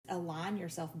align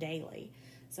yourself daily.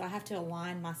 So I have to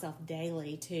align myself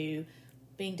daily to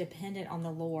being dependent on the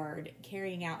Lord,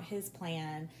 carrying out His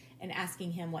plan, and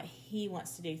asking Him what He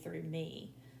wants to do through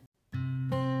me.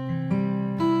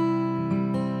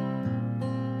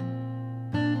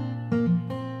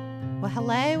 Well,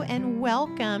 hello and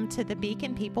welcome to the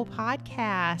Beacon People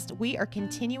podcast. We are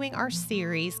continuing our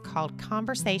series called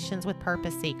Conversations with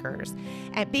Purpose Seekers.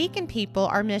 At Beacon People,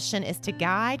 our mission is to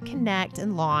guide, connect,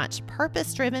 and launch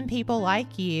purpose-driven people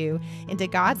like you into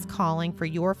God's calling for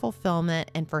your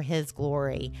fulfillment and for His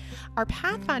glory. Our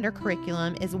Pathfinder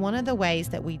curriculum is one of the ways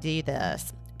that we do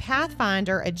this.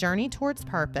 Pathfinder, A Journey Towards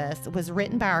Purpose, was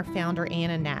written by our founder,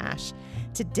 Anna Nash.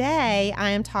 Today,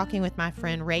 I am talking with my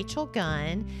friend Rachel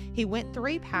Gunn, who went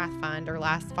through Pathfinder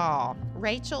last fall.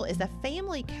 Rachel is a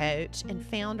family coach and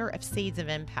founder of Seeds of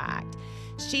Impact.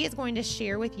 She is going to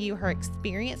share with you her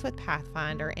experience with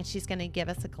Pathfinder, and she's going to give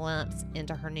us a glimpse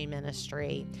into her new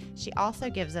ministry. She also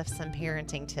gives us some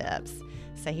parenting tips.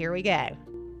 So here we go.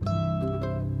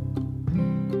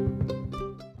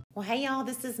 Well, hey y'all,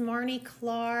 this is Marnie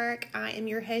Clark. I am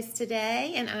your host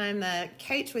today, and I'm a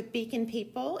coach with Beacon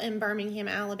People in Birmingham,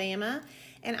 Alabama.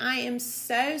 And I am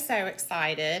so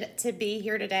excited to be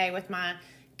here today with my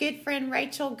good friend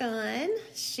Rachel Gunn.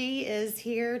 She is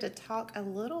here to talk a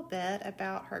little bit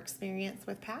about her experience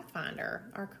with Pathfinder,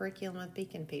 our curriculum with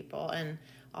Beacon People, and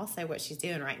also what she's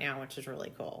doing right now, which is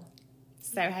really cool.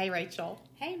 So, hey, Rachel.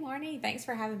 Hey, Marnie. Thanks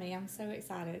for having me. I'm so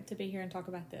excited to be here and talk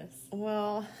about this.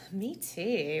 Well, me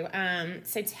too.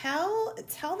 So tell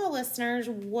the listeners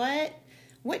what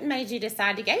made you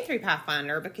decide to go through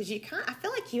Pathfinder, because I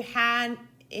feel like you had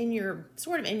in your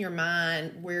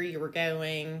mind where you were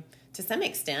going to some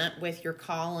extent with your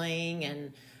calling,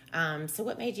 and so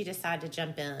what made you decide to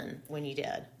jump in when you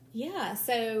did? Yeah,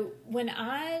 so when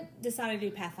I decided to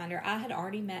do Pathfinder, I had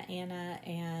already met Anna,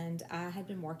 and I had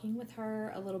been working with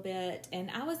her a little bit,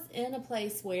 and I was in a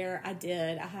place where I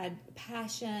had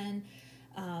passion,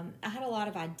 I had a lot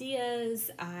of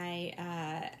ideas, I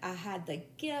had the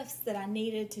gifts that I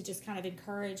needed to just kind of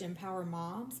encourage, empower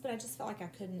moms, but I just felt like I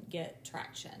couldn't get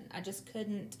traction. I just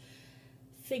couldn't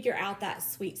figure out that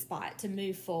sweet spot to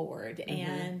move forward.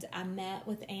 Mm-hmm. And I met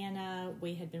with Anna.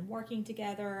 We had been working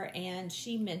together, and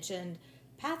she mentioned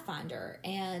Pathfinder,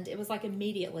 and it was like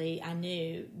immediately I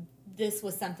knew this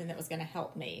was something that was going to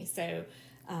help me. So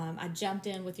I jumped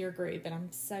in with your group, and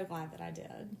I'm so glad that I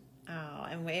did. Oh,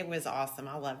 and it was awesome.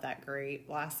 I love that group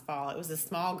last fall. It was a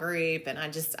small group, and I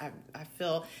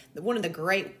feel that one of the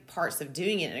great parts of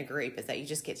doing it in a group is that you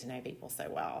just get to know people so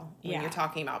well. When you're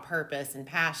talking about purpose and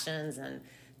passions and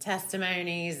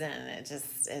testimonies, and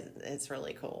it's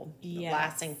really cool. Yes. The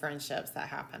lasting friendships that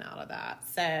happen out of that.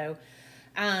 So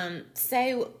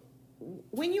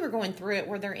when you were going through it,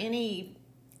 were there any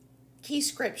key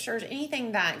scriptures,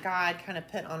 anything that God kind of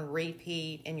put on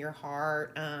repeat in your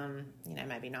heart?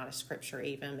 Maybe not a scripture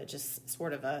even, but just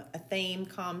sort of a theme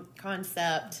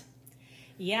concept.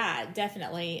 Yeah,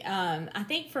 definitely. I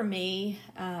think for me,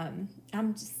 I'm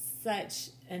just such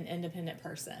an independent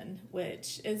person,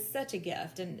 which is such a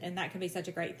gift, and that can be such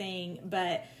a great thing.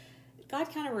 But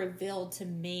God kind of revealed to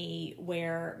me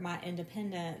where my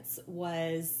independence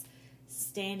was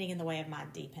standing in the way of my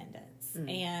dependence. Mm.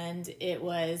 And it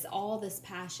was all this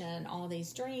passion, all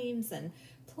these dreams and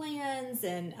plans,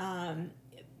 and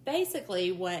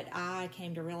basically what I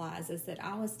came to realize is that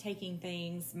I was taking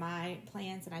things, my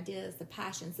plans and ideas, the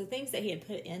passions, the things that He had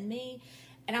put in me,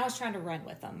 and I was trying to run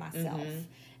with them myself. Mm-hmm.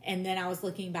 And then I was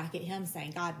looking back at Him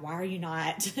saying, God, why are you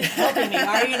not helping me?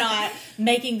 Why are you not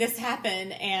making this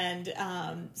happen?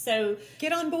 And so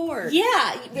get on board.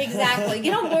 Yeah, exactly.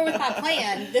 Get on board with my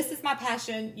plan. This is my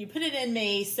passion. You put it in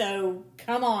me, so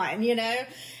come on,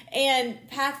 And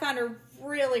Pathfinder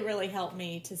really, really helped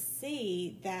me to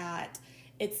see that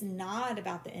it's not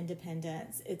about the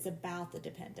independence. It's about the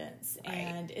dependence. Right.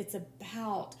 And it's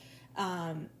about,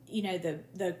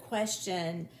 the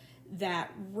question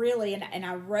that really, and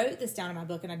I wrote this down in my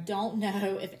book, and I don't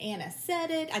know if Anna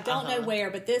said it. I don't know where,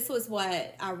 but this was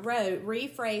what I wrote.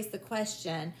 Rephrase the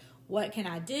question, what can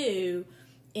I do,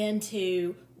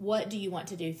 into what do you want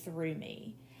to do through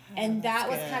me? And that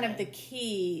was kind of the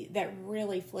key that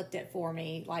really flipped it for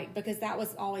me, because that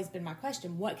was always been my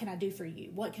question. What can I do for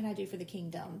you? What can I do for the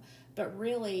kingdom? But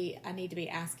really, I need to be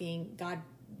asking God,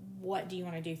 what do you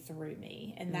want to do through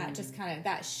me? And that just kind of,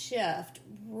 that shift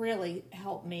really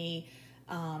helped me.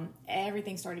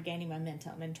 Everything started gaining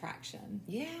momentum and traction.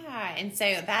 Yeah. And so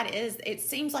it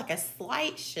seems like a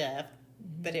slight shift,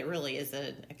 but it really is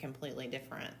a completely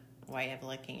different way of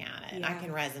looking at it. Yeah. I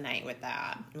can resonate with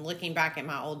that. And looking back at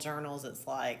my old journals, it's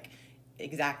like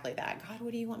exactly that. God,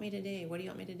 what do you want me to do? What do you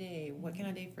want me to do? What can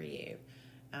I do for you?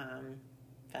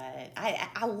 But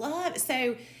I love,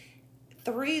 so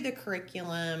through the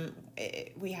curriculum,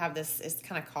 we have this, it's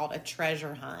kind of called a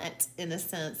treasure hunt, in the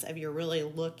sense of you're really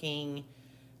looking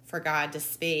for God to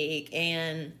speak,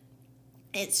 and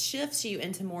it shifts you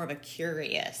into more of a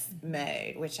curious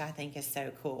mode, which I think is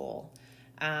so cool.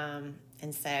 And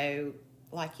so,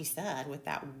 like you said, with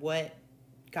that, what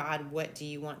do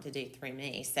you want to do through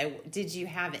me? So did you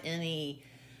have any,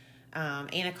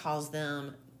 Anna calls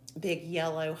them big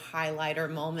yellow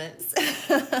highlighter moments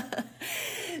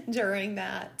during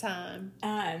that time?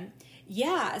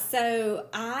 Yeah, so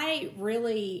I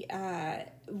really,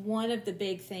 one of the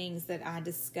big things that I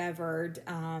discovered,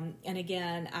 and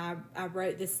again, I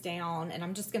wrote this down, and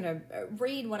I'm just going to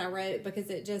read what I wrote because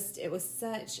it was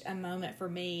such a moment for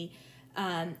me.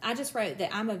 I just wrote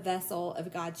that I'm a vessel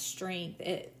of God's strength.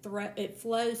 It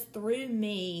flows through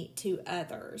me to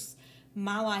others.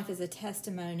 My life is a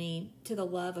testimony to the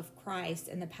love of Christ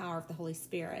and the power of the Holy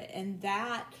Spirit. And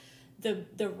that,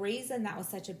 the reason that was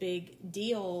such a big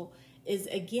deal is,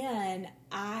 again,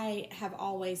 I have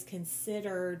always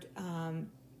considered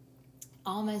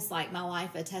almost like my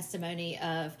life a testimony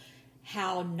of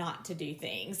how not to do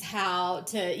things, how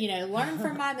to, learn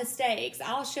from my mistakes.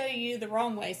 I'll show you the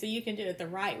wrong way so you can do it the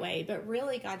right way. But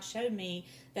really, God showed me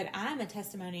that I'm a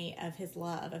testimony of his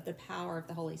love, of the power of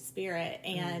the Holy Spirit,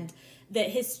 and that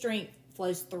his strength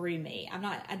flows through me.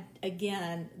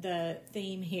 Again, the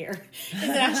theme here is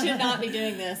that I should not be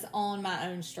doing this on my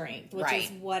own strength, which is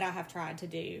what I have tried to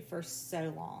do for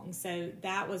so long. So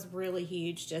that was really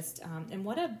huge. And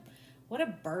what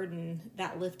a burden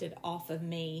that lifted off of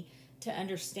me, to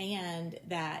understand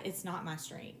that it's not my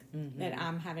strength that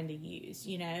I'm having to use.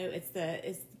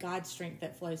 It's God's strength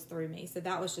that flows through me. So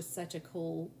that was just such a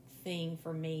cool thing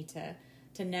for me to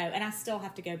know. And I still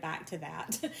have to go back to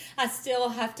that. I still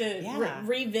have to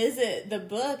revisit the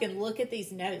book and look at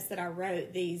these notes that I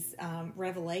wrote, these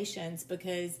revelations,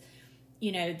 because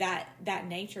that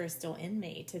nature is still in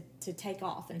me to take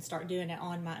off and start doing it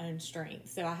on my own strength.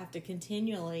 So I have to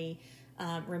continually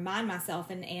remind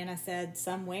myself, and Anna said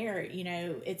somewhere,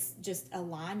 it's just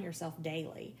align yourself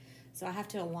daily. So I have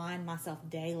to align myself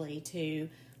daily to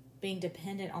being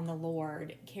dependent on the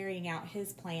Lord, carrying out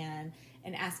his plan,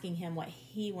 and asking him what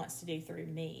he wants to do through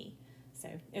me. So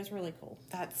it was really cool.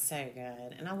 That's so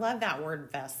good. And I love that word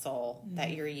vessel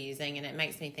that you're using, and it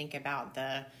makes me think about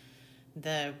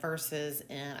the verses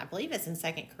in, I believe it's in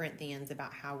 2 Corinthians,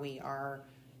 about how we are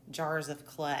jars of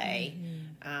clay,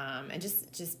 and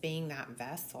just being that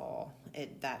vessel,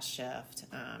 that shift,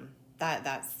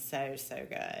 that's so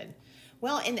good.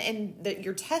 Well, and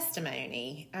your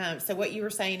testimony, so what you were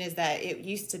saying is that it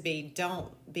used to be,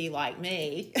 don't be like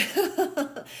me,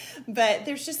 but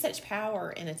there's just such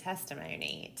power in a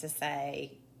testimony to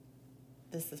say,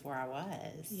 this is where I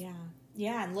was.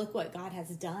 Yeah, and look what God has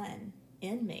done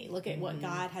in me. Look at what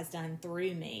God has done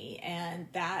through me, and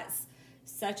that's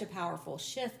such a powerful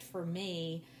shift for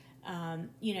me.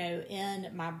 In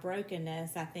my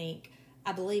brokenness,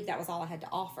 I believe that was all I had to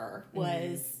offer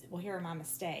was, well, here are my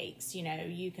mistakes.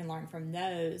 You can learn from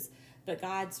those. But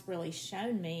God's really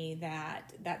shown me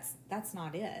that that's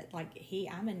not it. Like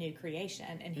I'm a new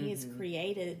creation, and he has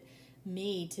created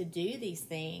me to do these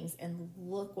things, and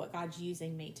look what God's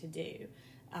using me to do.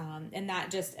 And that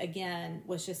just, again,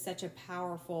 was just such a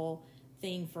powerful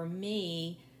thing for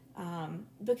me.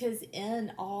 Because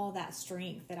in all that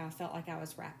strength that I felt like I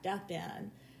was wrapped up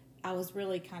in, I was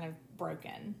really kind of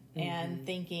broken and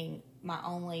thinking my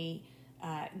only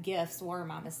gifts were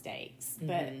my mistakes.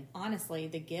 But honestly,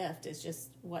 the gift is just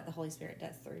what the Holy Spirit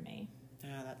does through me.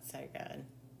 Oh, that's so good.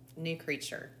 New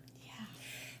creature. Yeah.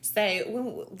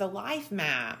 So the life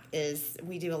map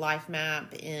we do a life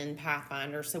map in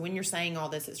Pathfinder. So when you're saying all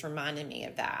this, it's reminding me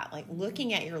of that. Like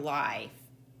looking at your life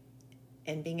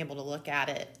and being able to look at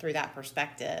it through that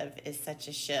perspective is such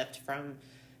a shift from,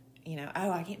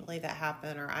 oh, I can't believe that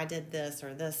happened, or I did this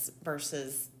or this,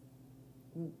 versus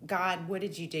God, what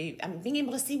did you do? Being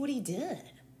able to see what he did.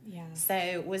 Yeah.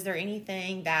 So was there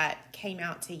anything that came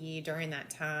out to you during that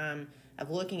time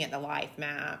of looking at the life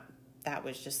map that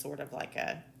was just sort of like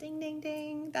a ding, ding,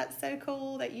 ding, that's so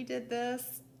cool that you did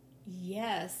this?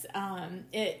 Yes.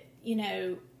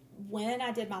 When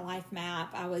I did my life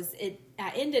map, I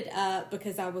ended up,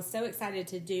 because I was so excited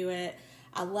to do it,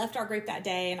 I left our group that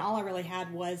day, and all I really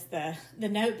had was the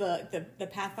notebook, the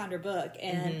Pathfinder book.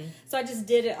 And so I just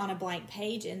did it on a blank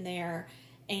page in there.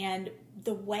 And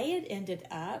the way it ended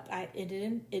up, it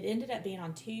ended up being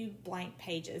on 2 blank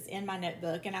pages in my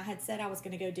notebook. And I had said I was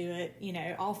going to go do it,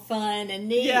 all fun and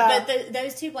neat. Yeah. But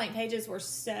those 2 blank pages were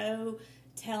so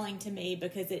telling to me,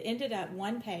 because it ended up,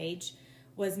 one page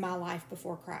was my life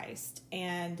before Christ,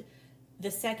 and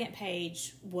the second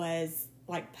page was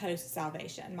like post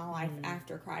salvation, my life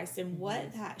after Christ. And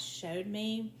what that showed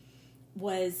me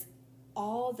was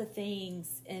all the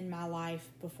things in my life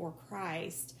before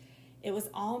Christ. It was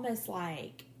almost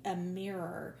like a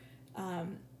mirror.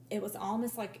 It was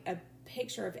almost like a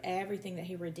picture of everything that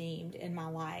he redeemed in my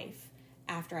life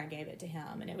after I gave it to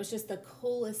him. And it was just the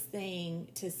coolest thing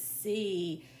to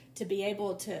see, to be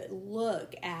able to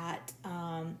look at,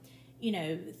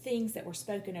 things that were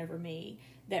spoken over me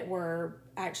that were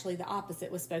actually the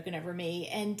opposite was spoken over me,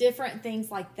 and different things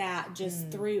like that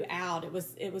just throughout. It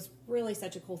was really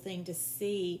such a cool thing to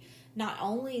see, not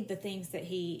only the things that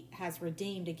he has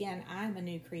redeemed. Again, I'm a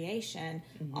new creation.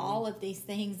 All of these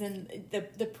things in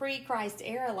the pre-Christ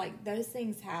era, like those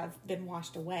things have been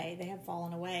washed away. They have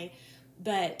fallen away.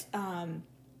 But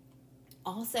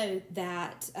also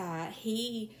that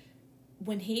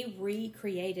when he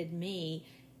recreated me,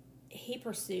 he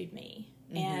pursued me.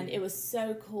 And it was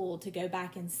so cool to go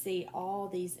back and see all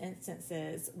these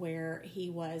instances where he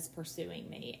was pursuing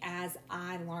me as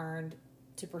I learned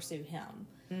to pursue him.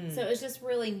 So it was just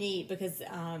really neat, because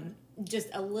just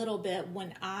a little bit,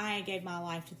 when I gave my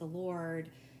life to the Lord,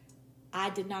 I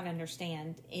did not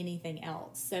understand anything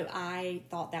else. So I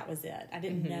thought that was it. I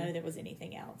didn't know there was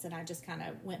anything else. And I just kind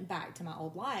of went back to my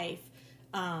old life.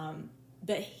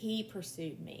 But he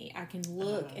pursued me. I can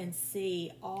look and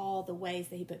see all the ways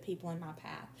that he put people in my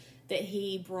path, that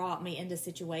he brought me into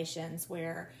situations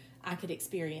where I could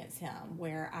experience him,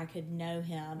 where I could know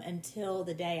him, until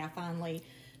the day I finally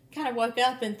kind of woke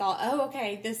up and thought, oh,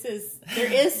 okay,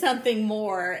 there is something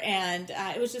more. And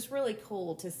it was just really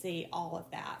cool to see all of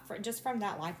that just from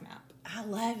that life map. I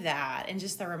love that. And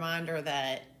just the reminder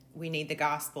that we need the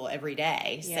gospel every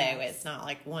day. Yes. So it's not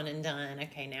like one and done.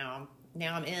 Okay, now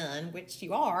I'm in, which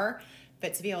you are,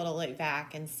 but to be able to look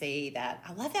back and see that.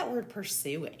 I love that word,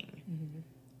 pursuing,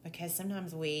 because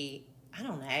sometimes I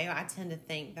don't know, I tend to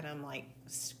think that I'm like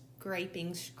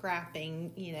scraping,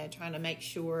 trying to make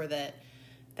sure that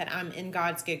I'm in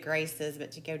God's good graces,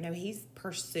 but to go, no, he's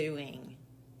pursuing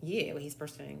you. He's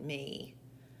pursuing me.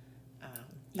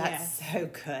 That's so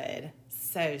good.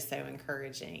 So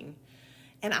encouraging.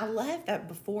 And I love that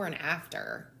before and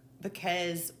after,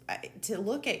 because to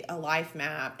look at a life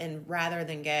map and rather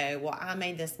than go, well, I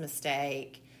made this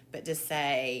mistake, but to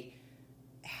say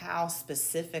how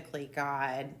specifically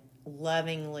God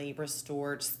lovingly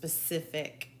restored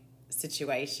specific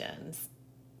situations.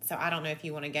 So I don't know if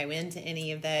you want to go into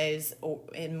any of those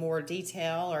in more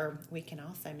detail, or we can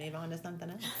also move on to something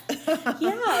else.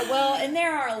 Yeah, well, and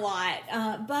there are a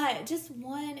lot, but just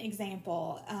one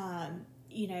example.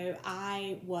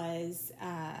 I was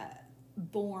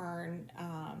born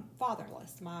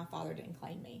fatherless. My father didn't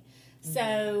claim me.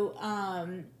 So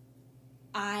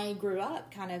I grew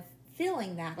up kind of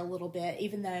feeling that a little bit,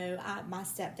 even though my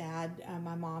stepdad,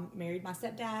 my mom married my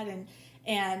stepdad,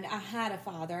 and I had a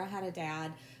father, I had a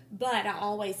dad, but I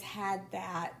always had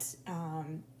that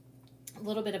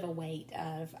little bit of a weight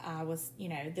of, I was,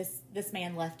 this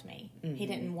man left me. He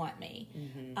didn't want me.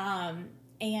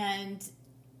 And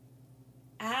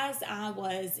as I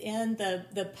was in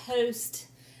the post,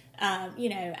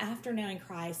 after knowing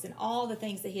Christ and all the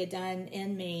things that he had done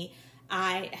in me,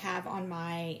 I have on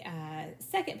my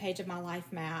second page of my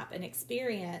life map an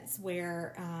experience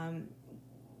where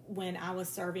when I was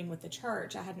serving with the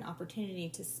church, I had an opportunity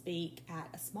to speak at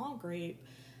a small group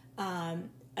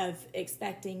of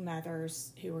expecting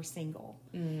mothers who were single.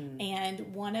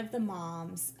 And one of the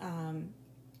moms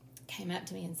came up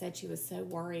to me and said she was so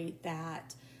worried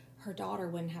that her daughter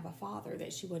wouldn't have a father,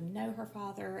 that she wouldn't know her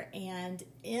father. And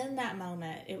in that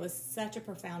moment, it was such a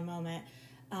profound moment,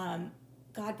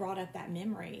 God brought up that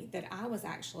memory that I was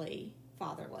actually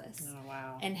fatherless. Oh,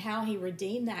 wow. And how he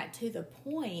redeemed that to the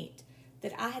point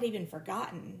that I had even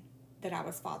forgotten that I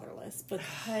was fatherless,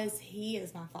 because he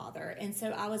is my father. And so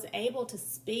I was able to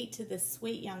speak to this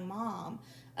sweet young mom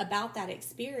about that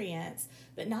experience.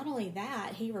 But not only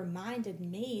that, he reminded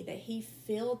me that he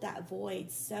filled that void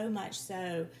so much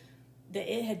so that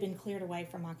it had been cleared away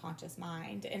from my conscious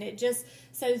mind. And it just,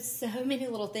 so many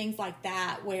little things like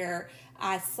that, where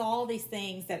I saw these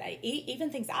things that even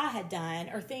things I had done,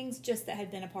 or things just that had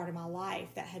been a part of my life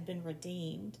that had been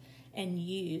redeemed and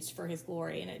used for his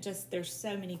glory. And it just, there's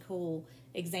so many cool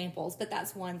examples, but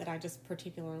that's one that I just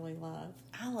particularly love.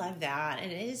 I love that. And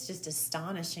it is just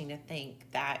astonishing to think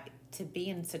that to be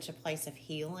in such a place of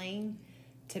healing,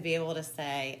 to be able to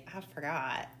say, I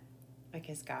forgot,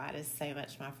 because God is so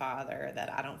much my father that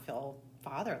I don't feel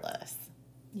fatherless.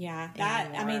 Yeah,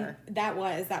 anymore. that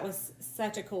was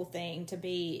such a cool thing to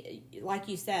be, like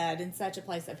you said, in such a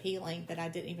place of healing that I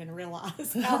didn't even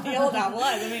realize how healed I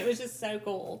was. I mean, it was just so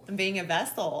cool. And being a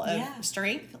vessel of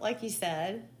strength, like you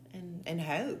said, and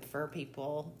hope for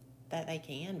people that they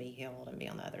can be healed and be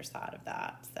on the other side of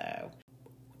that. So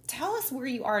tell us where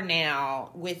you are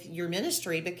now with your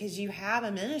ministry, because you have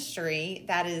a ministry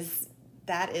that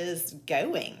is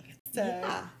going.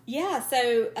 So. Yeah.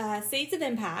 So Seeds of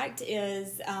Impact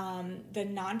is the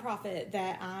nonprofit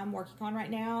that I'm working on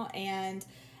right now, and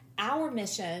our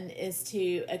mission is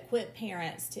to equip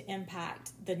parents to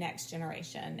impact the next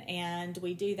generation, and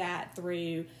we do that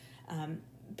through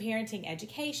parenting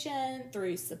education,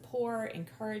 through support,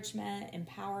 encouragement,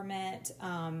 empowerment,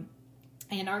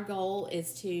 and our goal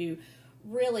is to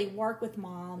really work with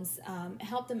moms,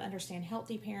 help them understand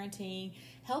healthy parenting,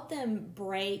 help them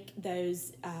break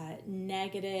those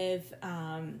negative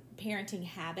parenting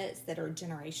habits that are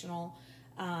generational,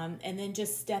 and then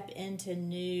just step into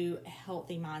new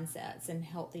healthy mindsets and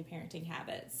healthy parenting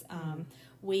habits.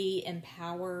 We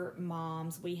empower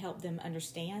moms. We help them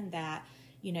understand that,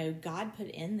 God put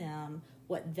in them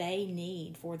what they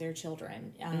need for their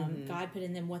children. God put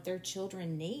in them what their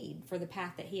children need for the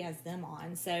path that He has them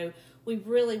on. So we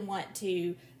really want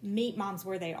to meet moms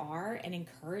where they are and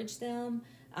encourage them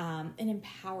and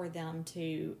empower them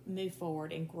to move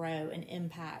forward and grow and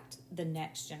impact the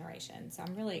next generation. So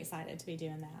I'm really excited to be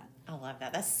doing that. I love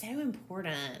that. That's so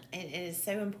important. It is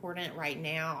so important right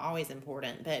now, always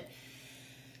important, but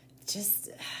just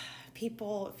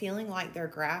people feeling like they're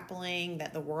grappling,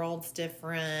 that the world's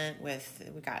different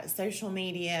we've got social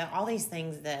media, all these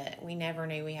things that we never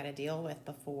knew we had to deal with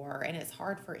before. And it's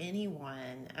hard for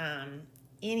anyone,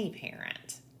 any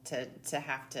parent to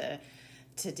have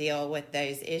to deal with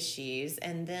those issues.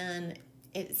 And then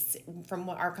it's, from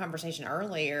what our conversation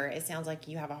earlier, it sounds like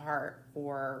you have a heart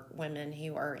for women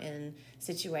who are in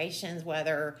situations,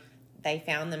 whether they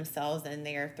found themselves in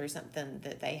there through something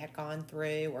that they had gone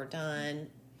through or done,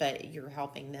 but you're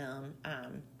helping them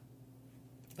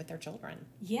with their children.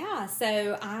 Yeah.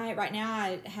 So right now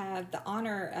I have the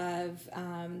honor of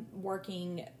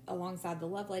working alongside the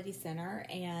Love Lady Center,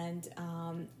 and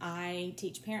I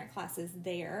teach parent classes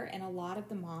there. And a lot of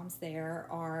the moms there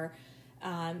are,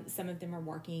 some of them are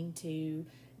working to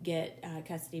get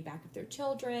custody back of their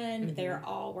children. Mm-hmm. They're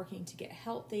all working to get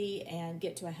healthy and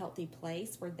get to a healthy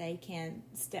place where they can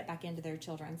step back into their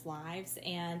children's lives.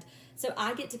 And so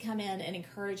I get to come in and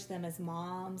encourage them as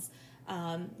moms,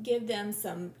 give them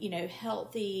some,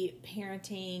 healthy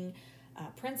parenting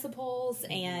principles,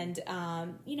 mm-hmm. and,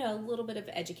 a little bit of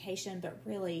education, but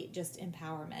really just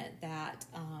empowerment that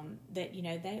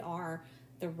they are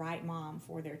the right mom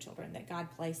for their children, that God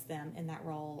placed them in that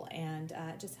role, and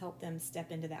just help them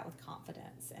step into that with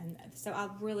confidence. And so I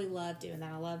really love doing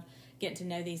that. I love getting to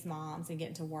know these moms and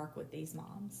getting to work with these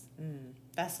moms.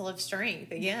 Vessel of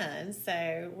strength again.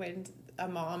 So when a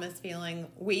mom is feeling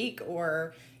weak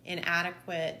or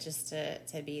inadequate, just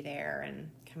to be there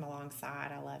and come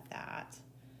alongside. I love that.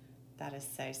 That is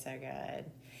so, so good.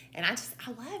 And I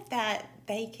love that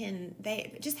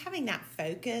they just having that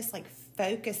focus, like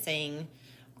focusing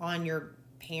on your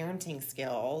parenting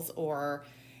skills, or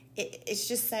it's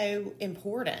just so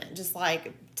important. Just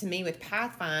like to me with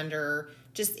Pathfinder,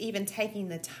 just even taking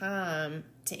the time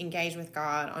to engage with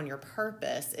God on your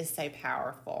purpose is so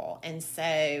powerful. And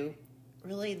so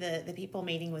really the people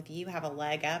meeting with you have a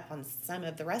leg up on some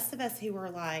of the rest of us who are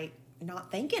like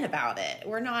not thinking about it.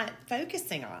 We're not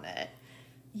focusing on it.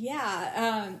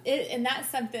 Yeah, and that's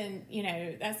something,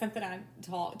 that's something I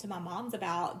talk to my moms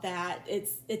about, that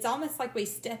it's almost like we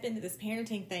step into this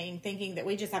parenting thing thinking that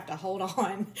we just have to hold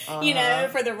on,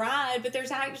 for the ride, but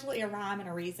there's actually a rhyme and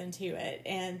a reason to it.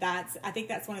 And I think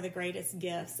that's one of the greatest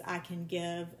gifts I can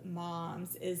give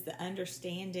moms, is the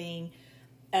understanding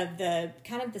of the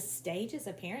kind of the stages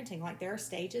of parenting. Like there are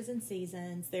stages and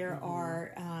seasons, there mm-hmm.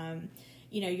 are,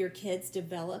 your kids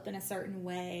develop in a certain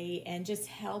way, and just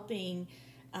helping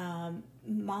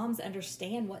moms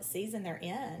understand what season they're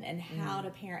in and how to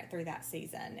parent through that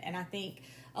season. And I think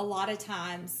a lot of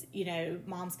times,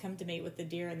 moms come to me with the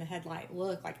deer in the headlight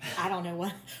look, like, I don't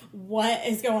know what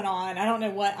is going on. I don't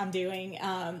know what I'm doing.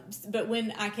 But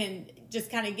when I can just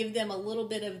kind of give them a little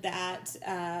bit of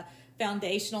that,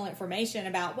 foundational information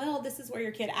about, well, this is where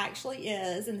your kid actually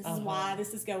is, and this is why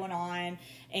this is going on,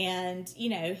 and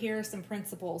here are some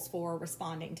principles for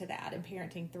responding to that and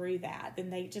parenting through that,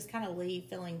 then they just kind of leave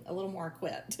feeling a little more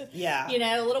equipped,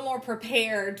 a little more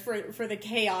prepared for the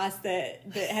chaos that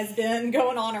has been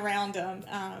going on around them.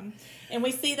 And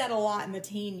we see that a lot in the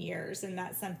teen years, and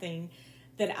that's something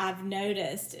that I've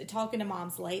noticed talking to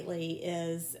moms lately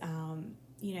is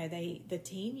the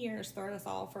teen years throw us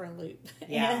all for a loop.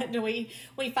 Yeah. And we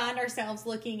find ourselves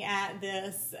looking at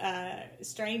this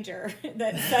stranger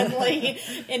that suddenly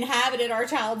inhabited our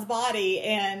child's body.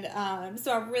 And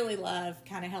so I really love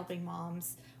kind of helping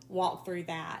moms walk through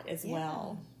that as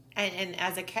well. And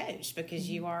as a coach, because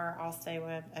you are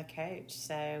also a coach.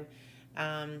 So,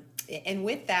 and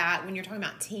with that, when you're talking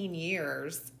about teen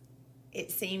years, it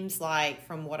seems like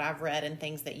from what I've read and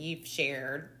things that you've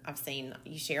shared, I've seen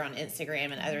you share on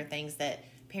Instagram and other things, that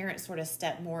parents sort of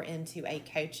step more into a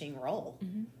coaching role.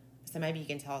 Mm-hmm. So maybe you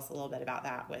can tell us a little bit about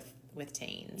that with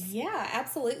teens. Yeah,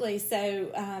 absolutely.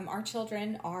 So our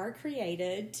children are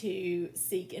created to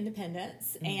seek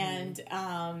independence, and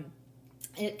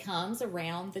it comes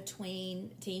around the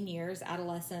teen years.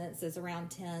 Adolescence is around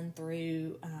 10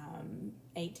 through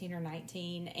 18 or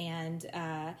 19, and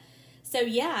so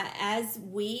as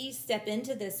we step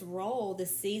into this role,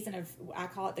 this season of, I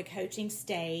call it the coaching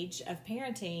stage of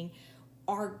parenting,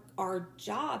 our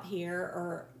job here,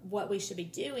 or what we should be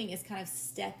doing, is kind of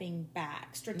stepping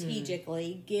back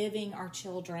strategically, giving our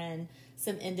children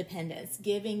some independence,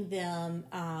 giving them,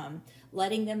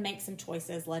 letting them make some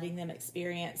choices, letting them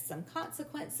experience some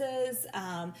consequences,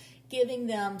 giving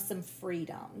them some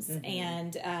freedoms.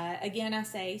 And again, I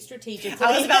say strategically.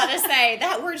 I was about to say,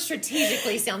 that word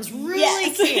strategically sounds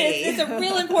really key. It's a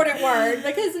real important word,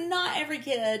 because not every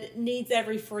kid needs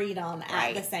every freedom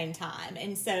at the same time.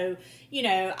 And so,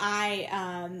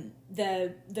 the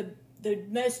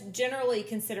most generally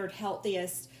considered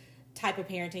healthiest type of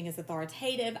parenting is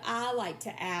authoritative. I like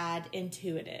to add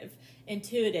intuitive,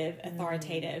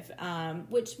 authoritative,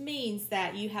 which means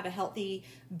that you have a healthy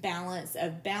balance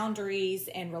of boundaries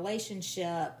and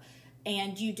relationship,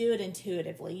 and you do it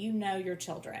intuitively. You know your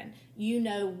children. You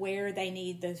know where they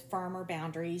need the firmer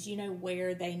boundaries. You know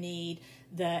where they need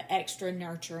the extra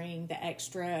nurturing, the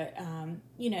extra,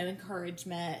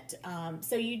 encouragement.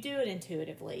 So you do it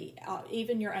intuitively.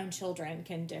 Even your own children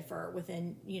can differ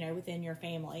within your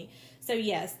family. So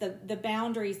yes, the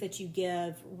boundaries that you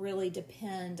give really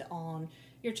depend on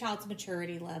your child's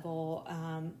maturity level,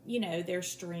 their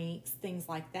strengths, things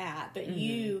like that. But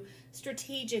you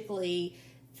strategically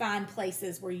find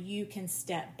places where you can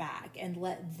step back and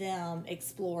let them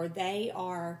explore. They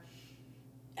are,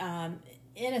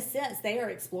 in a sense, they are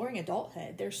exploring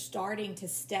adulthood. They're starting to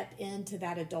step into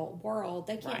that adult world.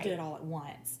 They can't do it all at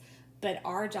once. But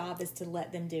our job is to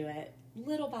let them do it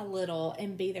little by little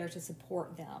and be there to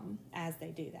support them as they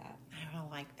do that. I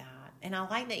like that. And I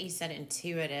like that you said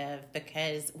intuitive,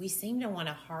 because we seem to want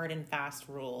a hard and fast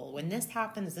rule. When this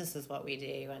happens, this is what we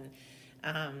do. And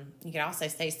you could also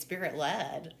say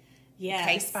spirit-led,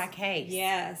 case by case.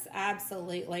 Yes,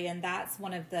 absolutely. And that's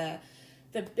one of the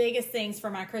biggest things for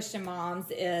my Christian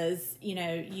moms is,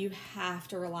 you have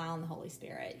to rely on the Holy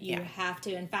Spirit. You have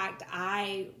to. In fact,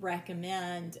 I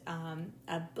recommend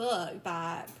a book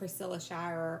by Priscilla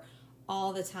Shirer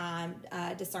all the time,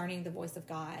 Discerning the Voice of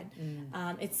God.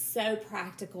 It's so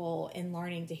practical in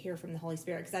learning to hear from the Holy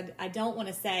Spirit, because I don't want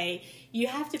to say you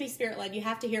have to be Spirit-led, you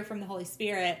have to hear from the Holy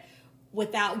Spirit,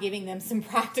 without giving them some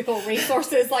practical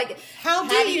resources. Like, how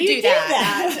do you do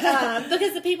that?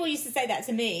 Because the people used to say that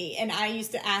to me, and I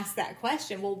used to ask that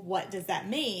question, well, what does that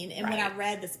mean? And when I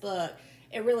read this book,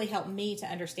 it really helped me to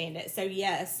understand it. So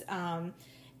yes,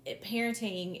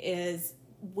 parenting is,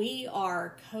 we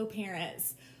are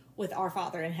co-parents with our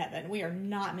Father in heaven. We are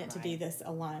not meant to do this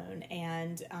alone.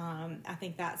 And I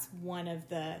think that's one of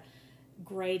the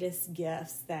greatest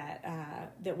gifts that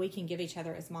we can give each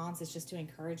other as moms, is just to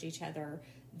encourage each other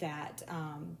that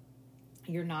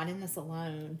you're not in this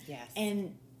alone. Yes.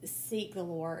 And seek the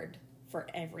Lord for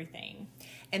everything.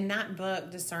 And that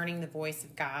book, Discerning the Voice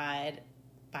of God,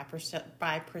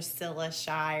 by Priscilla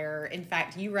Shirer. In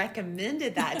fact, you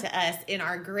recommended that to us in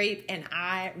our group, and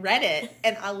I read it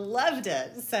and I loved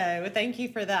it. So thank you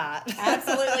for that.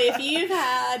 Absolutely. If you've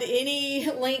had any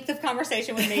length of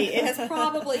conversation with me, it has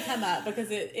probably come up,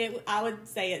 because it I would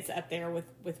say it's up there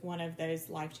with one of those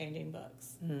life-changing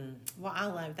books. Well, I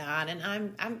love that, and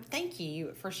I'm thank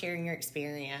you for sharing your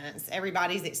experience.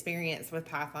 Everybody's experience with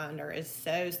Pathfinder is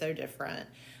so different.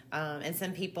 And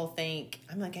some people think,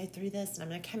 I'm going to go through this and I'm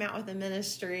going to come out with a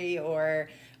ministry, or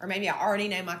maybe I already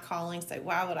know my calling, so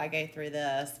why would I go through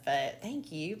this? But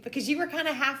thank you, because you were kind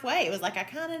of halfway. It was like, I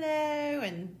kind of know,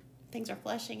 and things are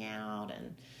fleshing out.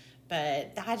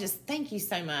 But I just thank you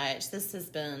so much. This has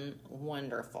been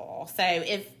wonderful. So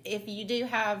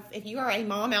if you are a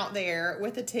mom out there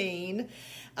with a teen,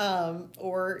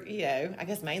 or, I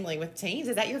guess mainly with teens,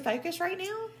 is that your focus right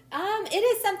now? It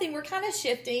is something we're kind of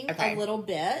shifting Okay. a little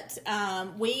bit.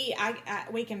 We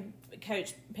can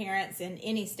coach parents in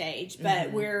any stage,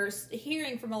 but we're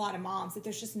hearing from a lot of moms that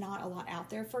there's just not a lot out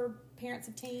there for parents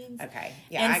of teens. Okay.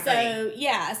 Yeah, And I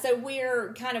agree. so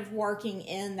we're kind of working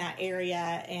in that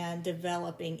area and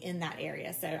developing in that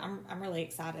area. So I'm really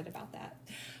excited about that.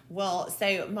 Well,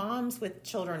 so moms with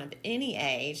children of any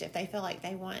age, if they feel like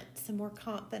they want some more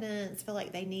confidence, feel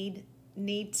like they need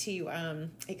to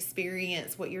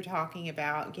experience what you're talking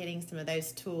about, getting some of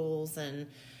those tools and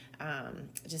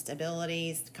just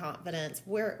abilities, confidence,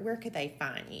 where could they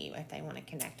find you if they want to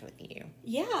connect with you?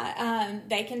 Yeah,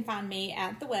 they can find me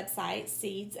at the website,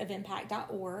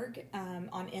 seedsofimpact.org.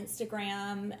 On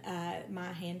Instagram,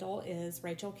 my handle is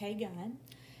Rachel K. Gunn.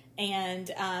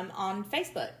 And on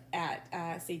Facebook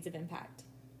at Seeds of Impact.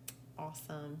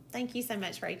 Awesome. Thank you so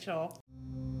much, Rachel.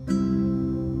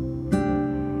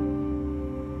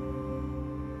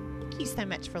 Thank you so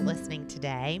much for listening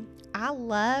today. I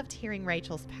loved hearing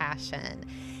Rachel's passion.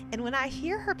 And when I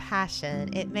hear her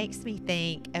passion, it makes me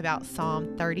think about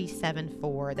Psalm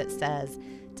 37:4 that says,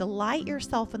 "Delight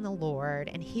yourself in the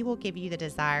Lord, and He will give you the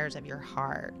desires of your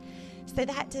heart." So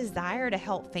that desire to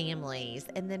help families,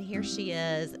 and then here she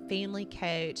is, family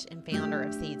coach and founder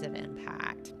of Seeds of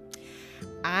Impact.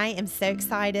 I am so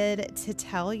excited to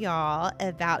tell y'all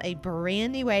about a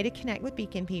brand new way to connect with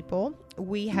Beacon People.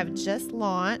 We have just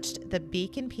launched the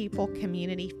Beacon People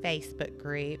Community Facebook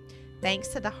group, thanks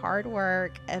to the hard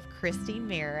work of Christy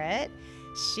Merritt.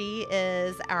 She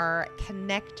is our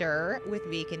connector with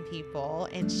Beacon People,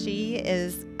 and she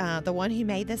is the one who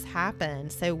made this happen.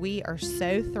 So we are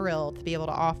so thrilled to be able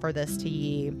to offer this to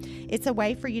you. It's a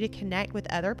way for you to connect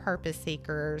with other purpose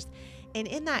seekers. And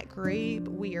in that group,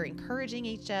 we are encouraging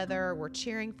each other. We're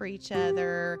cheering for each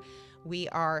other. We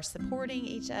are supporting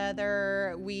each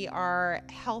other. We are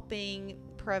helping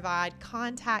provide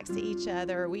contacts to each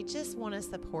other. We just want to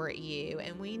support you.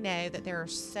 And we know that there are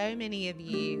so many of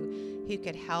you who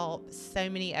could help so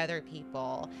many other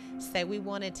people. So we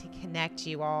wanted to connect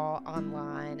you all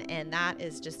online. And that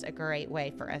is just a great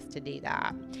way for us to do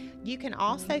that. You can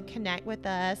also connect with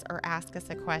us or ask us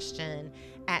a question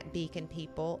at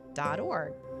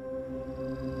beaconpeople.org.